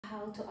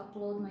how to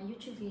upload my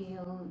YouTube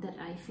video that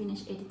I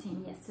finished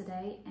editing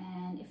yesterday.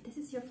 And if this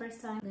is your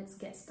first time, let's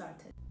get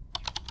started.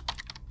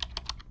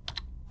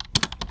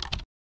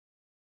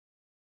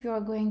 If you are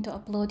going to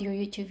upload your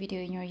YouTube video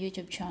in your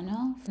YouTube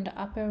channel, from the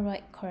upper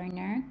right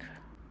corner,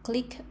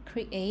 click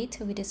create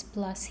with this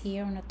plus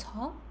here on the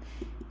top.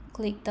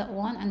 Click that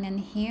one, and then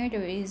here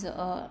there is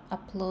a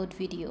upload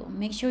video.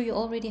 Make sure you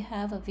already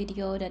have a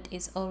video that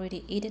is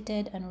already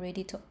edited and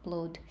ready to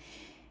upload,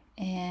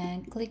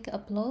 and click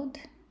upload.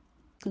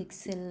 Click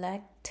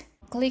select,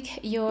 click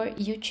your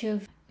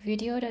YouTube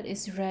video that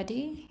is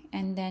ready,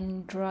 and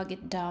then drag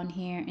it down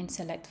here and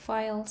select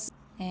files,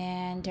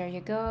 and there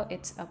you go,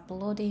 it's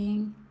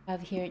uploading. I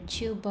have here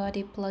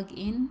TubeBuddy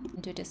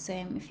plugin. Do the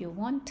same if you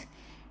want.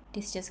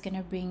 This is just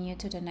gonna bring you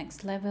to the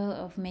next level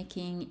of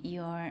making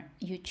your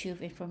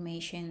YouTube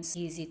information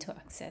easy to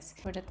access.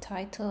 For the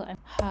title, and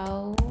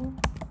how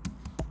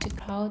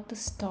to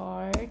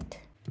start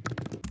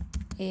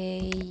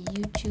a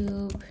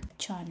YouTube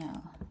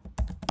channel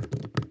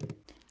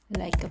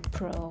like a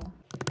pro.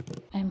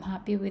 I'm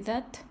happy with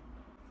that.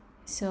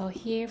 So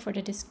here for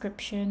the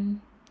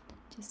description,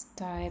 just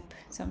type,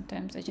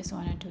 sometimes I just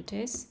want to do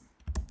this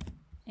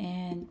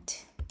and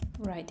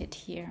write it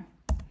here.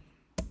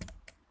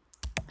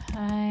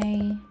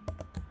 Hi,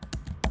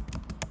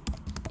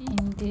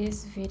 in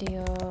this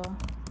video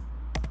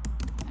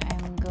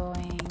I'm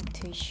going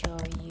to show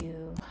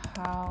you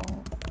how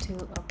to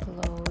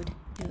upload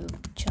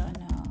YouTube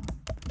channel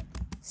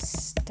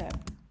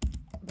step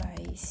by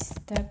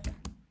step,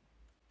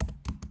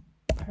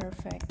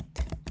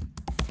 perfect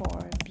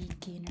for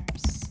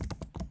beginners.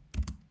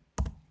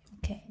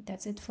 Okay,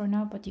 that's it for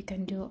now, but you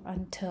can do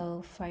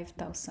until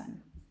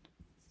 5,000.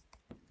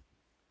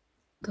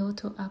 Go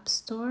to App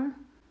Store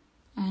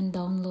and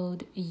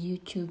download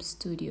YouTube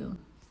Studio.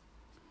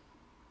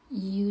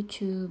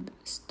 YouTube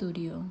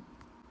Studio.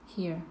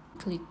 Here,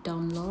 click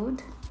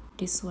download.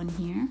 This one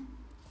here.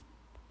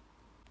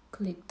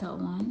 Click that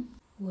one.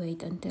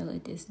 Wait until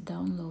it is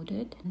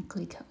downloaded and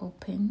click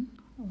open.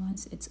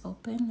 Once it's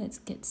open, let's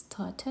get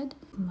started.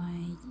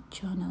 My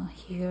channel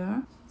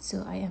here.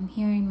 So I am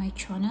here in my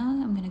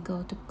channel. I'm gonna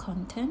go to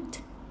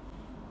content.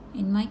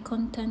 In my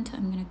content,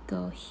 I'm gonna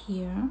go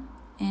here.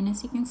 And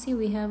as you can see,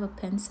 we have a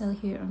pencil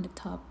here on the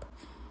top.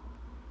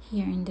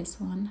 Here in this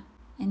one,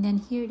 and then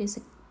here there's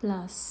a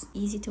plus,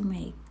 easy to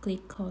make.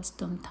 Click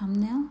custom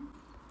thumbnail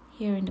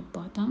here in the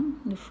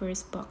bottom, the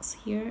first box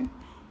here,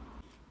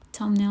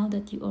 thumbnail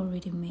that you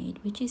already made,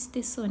 which is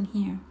this one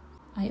here.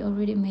 I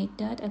already made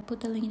that. I'll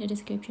put a link in the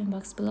description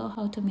box below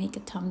how to make a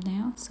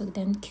thumbnail. So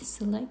then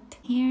select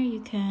here,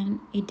 you can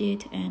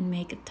edit and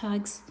make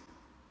tags.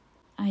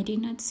 I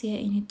did not see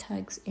any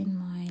tags in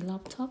my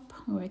laptop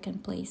where I can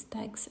place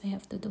tags. I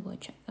have to double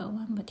check that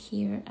one, but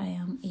here I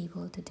am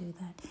able to do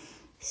that.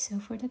 So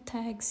for the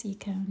tags, you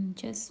can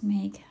just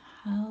make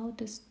how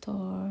to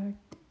start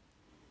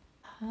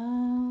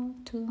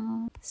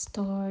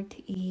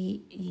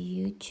a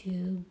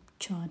YouTube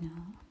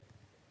channel,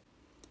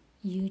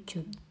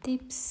 YouTube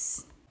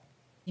tips,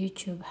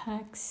 YouTube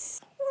hacks.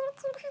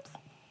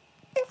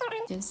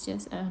 Just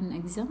an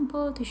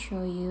example to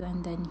show you.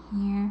 And then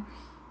here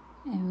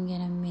I'm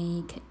gonna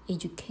make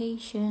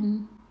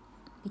education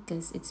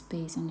because it's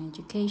based on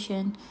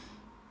education.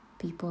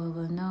 People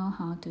will know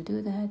how to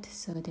do that.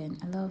 So then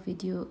allow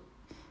video.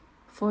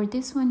 For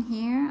this one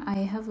here,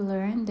 I have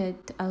learned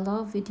that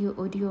allow video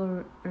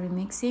audio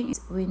remixing is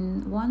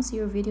once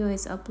your video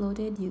is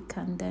uploaded, you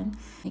can then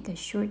make a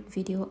short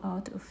video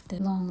out of the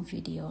long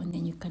video, and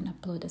then you can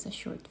upload as a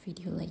short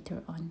video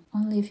later on,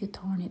 only if you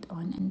turn it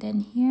on. And then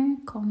here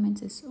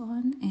comments is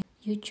on, and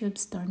YouTube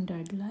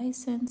standard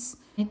license.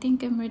 I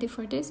think I'm ready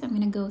for this. I'm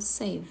gonna go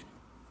save.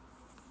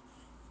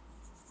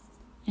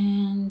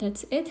 And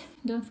that's it.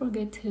 Don't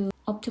forget to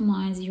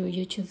optimize your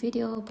YouTube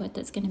video, but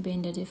that's gonna be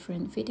in a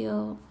different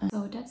video.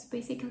 So that's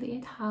basically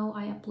it, how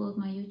I upload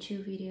my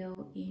YouTube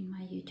video in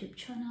my YouTube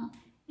channel,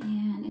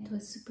 and it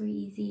was super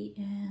easy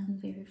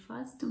and very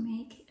fast to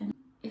make. And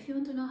if you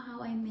want to know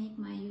how I make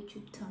my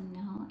YouTube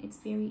thumbnail, it's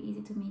very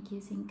easy to make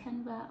using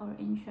Canva or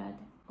InShot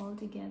all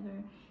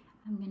together.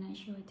 I'm gonna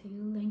show it to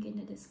you, link in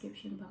the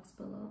description box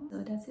below. So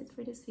that's it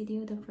for this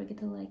video. Don't forget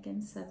to like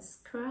and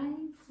subscribe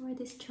for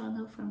this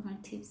channel for more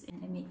tips,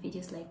 and I make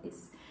videos like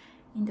this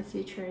in the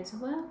future as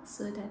well.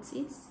 So that's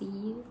it. See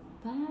you.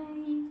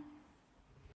 Bye.